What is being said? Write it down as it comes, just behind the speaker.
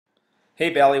Hey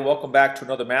Bally, welcome back to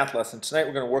another math lesson. Tonight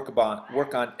we're going to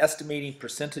work on estimating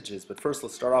percentages, but first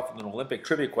let's start off with an Olympic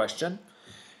trivia question.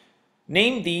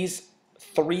 Name these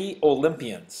three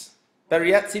Olympians. Better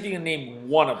yet, see if you can name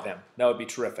one of them. That would be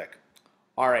terrific.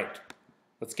 All right,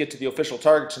 let's get to the official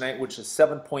target tonight, which is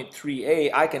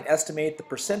 7.3a. I can estimate the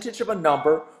percentage of a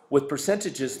number with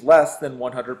percentages less than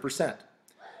 100%.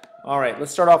 All right,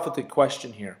 let's start off with the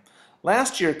question here.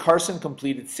 Last year, Carson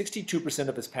completed 62%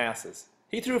 of his passes.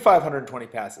 He threw 520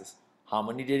 passes. How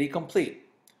many did he complete?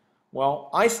 Well,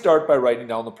 I start by writing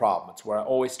down the problem. It's where I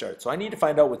always start. So I need to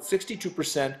find out what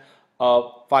 62%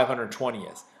 of 520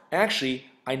 is. Actually,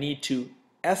 I need to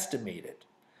estimate it.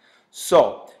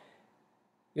 So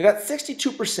you got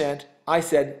 62%. I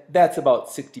said that's about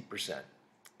 60%.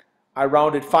 I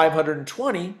rounded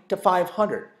 520 to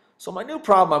 500. So my new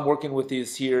problem I'm working with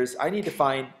is here is I need to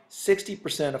find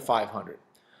 60% of 500.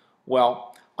 Well,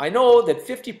 I know that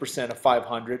 50% of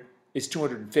 500 is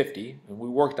 250, and we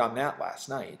worked on that last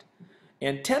night.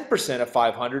 And 10% of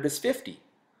 500 is 50.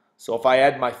 So if I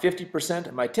add my 50%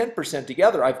 and my 10%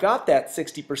 together, I've got that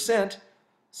 60%.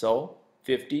 So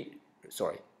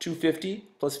 250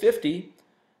 plus 50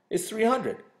 is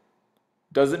 300.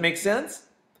 Does it make sense?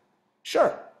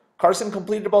 Sure. Carson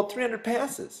completed about 300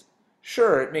 passes.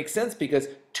 Sure, it makes sense because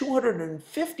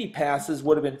 250 passes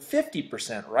would have been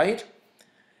 50%, right?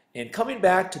 And coming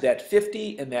back to that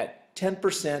 50 and that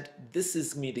 10%, this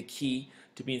is going to be the key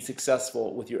to being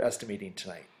successful with your estimating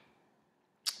tonight.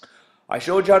 I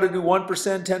showed you how to do 1%,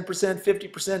 10%,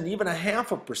 50%, and even a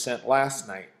 0.5% last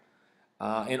night.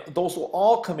 And those will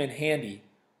all come in handy,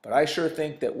 but I sure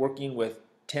think that working with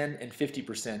 10 and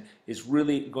 50% is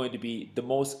really going to be the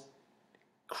most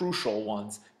crucial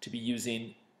ones to be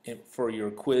using for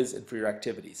your quiz and for your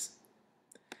activities.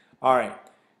 All right,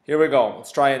 here we go.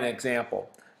 Let's try an example.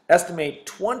 Estimate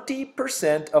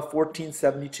 20% of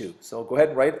 1472. So go ahead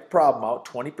and write the problem out,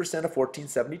 20% of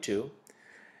 1472.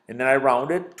 And then I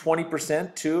rounded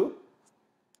 20% to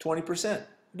 20%.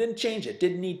 Didn't change it,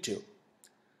 didn't need to.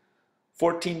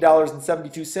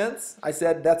 $14.72, I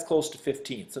said that's close to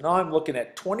 15. So now I'm looking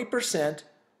at 20%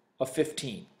 of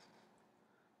 15.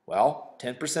 Well,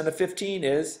 10% of 15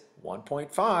 is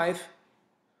 1.5.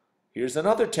 Here's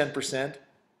another 10%,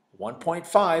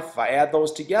 1.5. If I add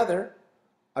those together,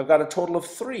 I've got a total of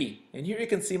 3. And here you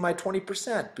can see my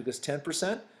 20% because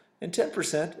 10% and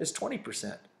 10% is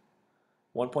 20%.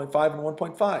 1.5 and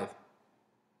 1.5.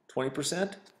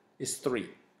 20% is 3.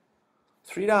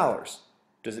 $3.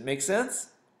 Does it make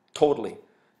sense? Totally.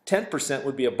 10%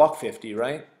 would be $1.50,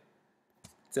 right?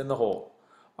 It's in the hole.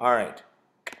 All right.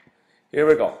 Here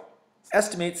we go.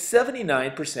 Estimate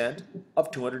 79%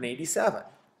 of 287.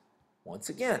 Once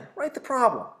again, write the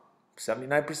problem.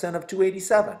 79% of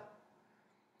 287.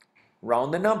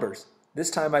 Round the numbers. This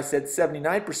time I said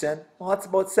 79%. Well, that's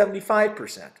about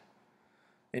 75%.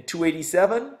 And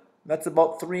 287, that's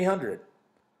about 300.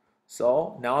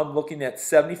 So now I'm looking at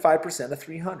 75% of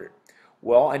 300.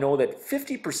 Well, I know that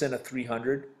 50% of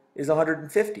 300 is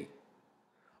 150.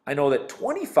 I know that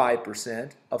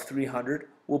 25% of 300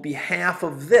 will be half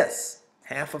of this,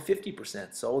 half of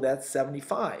 50%. So that's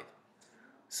 75.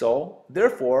 So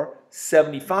therefore,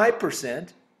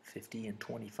 75%, 50 and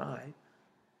 25,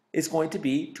 is going to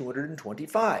be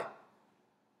 225. You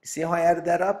see how I added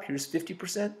that up? Here's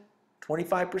 50%,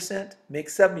 25%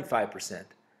 makes 75%.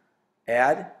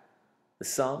 Add, the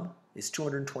sum is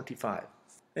 225.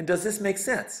 And does this make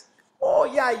sense? Oh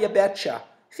yeah, you betcha.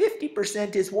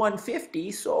 50% is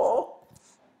 150, so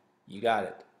you got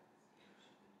it.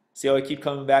 See how I keep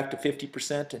coming back to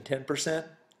 50% and 10%?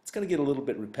 It's going to get a little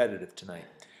bit repetitive tonight.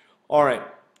 All right,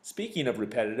 speaking of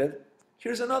repetitive,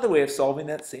 here's another way of solving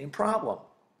that same problem.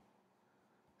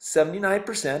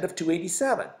 79% of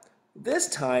 287. This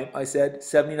time I said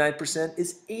 79%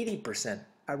 is 80%.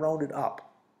 I rounded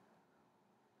up.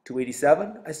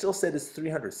 287, I still said it's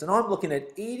 300. So now I'm looking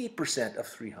at 80% of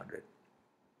 300.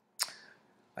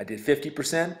 I did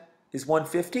 50% is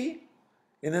 150.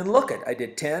 And then look at, I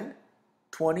did 10,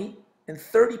 20, and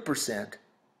 30%.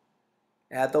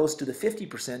 Add those to the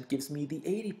 50% gives me the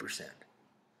 80%.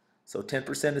 So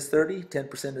 10% is 30,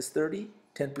 10% is 30,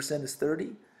 10% is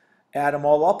 30. Add them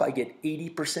all up, I get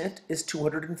 80% is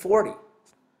 240.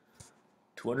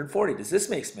 240, does this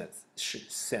make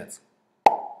sense?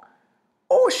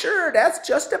 Oh, sure, that's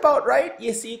just about right,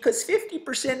 you see, because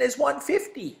 50% is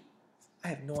 150. I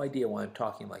have no idea why I'm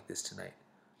talking like this tonight.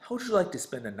 How would you like to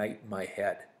spend a night in my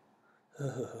head?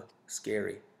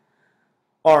 Scary.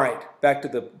 All right, back to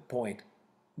the point.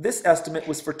 This estimate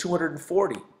was for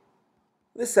 240.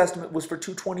 This estimate was for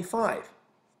 225.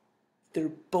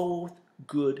 They're both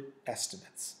good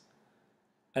estimates.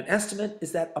 An estimate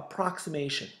is that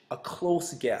approximation, a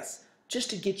close guess, just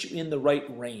to get you in the right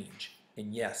range.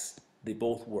 And yes, they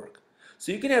both work.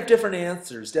 So you can have different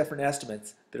answers, different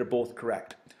estimates that are both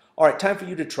correct. All right, time for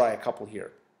you to try a couple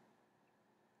here.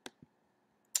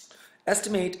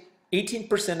 Estimate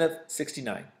 18% of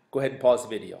 69. Go ahead and pause the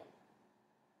video.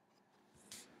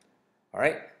 All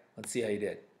right, let's see how you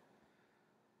did.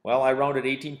 Well, I rounded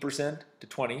 18% to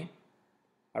 20.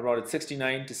 I rounded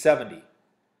 69 to 70.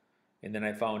 And then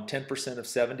I found 10% of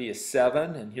 70 is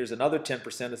 7, and here's another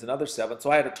 10% is another 7.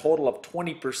 So I had a total of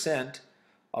 20%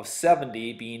 of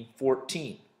 70 being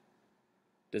 14.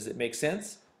 Does it make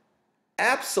sense?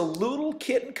 Absolute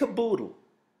kit and caboodle.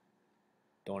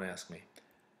 Don't ask me.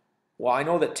 Well, I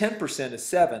know that 10% is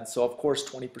 7, so of course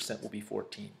 20% will be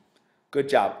 14. Good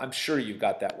job. I'm sure you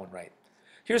got that one right.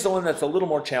 Here's the one that's a little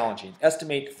more challenging.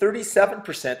 Estimate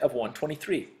 37% of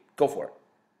 123. Go for it.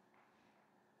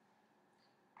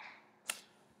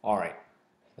 All right,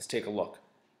 let's take a look.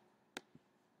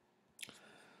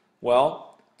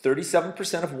 Well,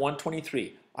 37% of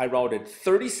 123. I rounded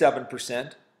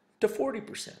 37% to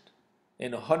 40%.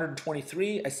 And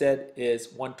 123, I said,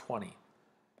 is 120.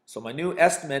 So my new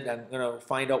estimate, I'm going to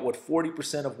find out what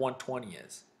 40% of 120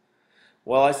 is.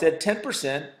 Well, I said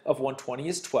 10% of 120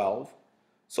 is 12.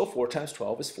 So 4 times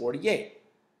 12 is 48.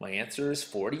 My answer is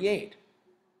 48.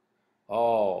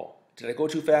 Oh, did I go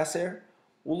too fast there?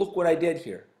 Well, look what I did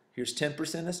here. Here's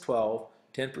 10% is 12,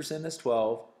 10% is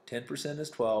 12, 10% is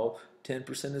 12,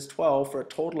 10% is 12, for a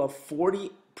total of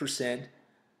 40%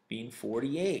 being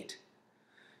 48.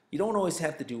 You don't always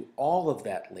have to do all of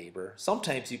that labor.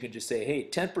 Sometimes you can just say, hey,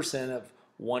 10% of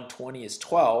 120 is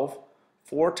 12,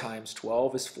 4 times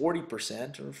 12 is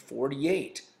 40%, or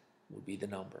 48 would be the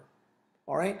number.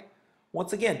 All right?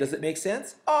 Once again, does it make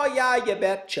sense? Oh yeah, you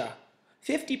betcha.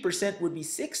 50% would be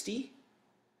 60.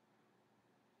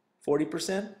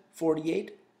 40%,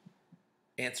 48.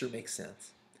 Answer makes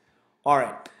sense. All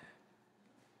right.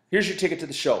 Here's your ticket to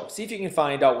the show. See if you can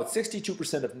find out what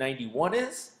 62% of 91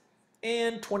 is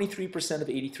and 23% of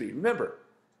 83. Remember,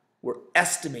 we're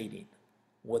estimating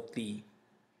what the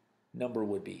number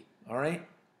would be. All right?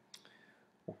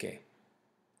 Okay.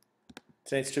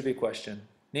 Tonight's trivia question.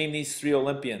 Name these 3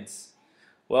 Olympians.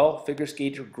 Well, figure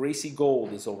skater Gracie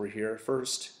Gold is over here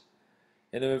first.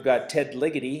 And then we've got Ted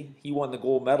Ligety. He won the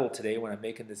gold medal today when I'm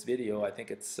making this video. I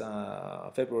think it's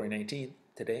February 19th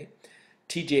today.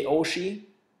 TJ Oshie,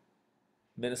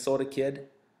 Minnesota kid,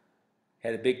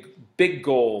 had a big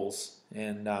goals,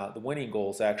 and the winning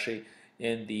goals actually,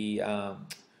 in the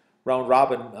round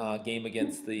robin game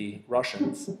against the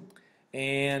Russians.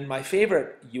 And my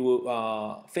favorite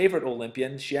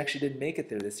Olympian, she actually didn't make it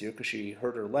there this year because she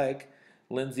hurt her leg,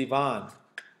 Lindsey Vonn.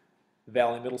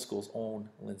 Valley Middle School's own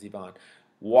Lindsey Vonn.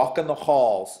 Walking the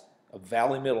halls of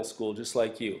Valley Middle School just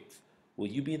like you. Will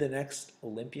you be the next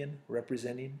Olympian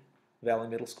representing Valley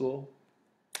Middle School?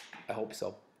 I hope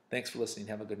so. Thanks for listening.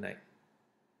 Have a good night.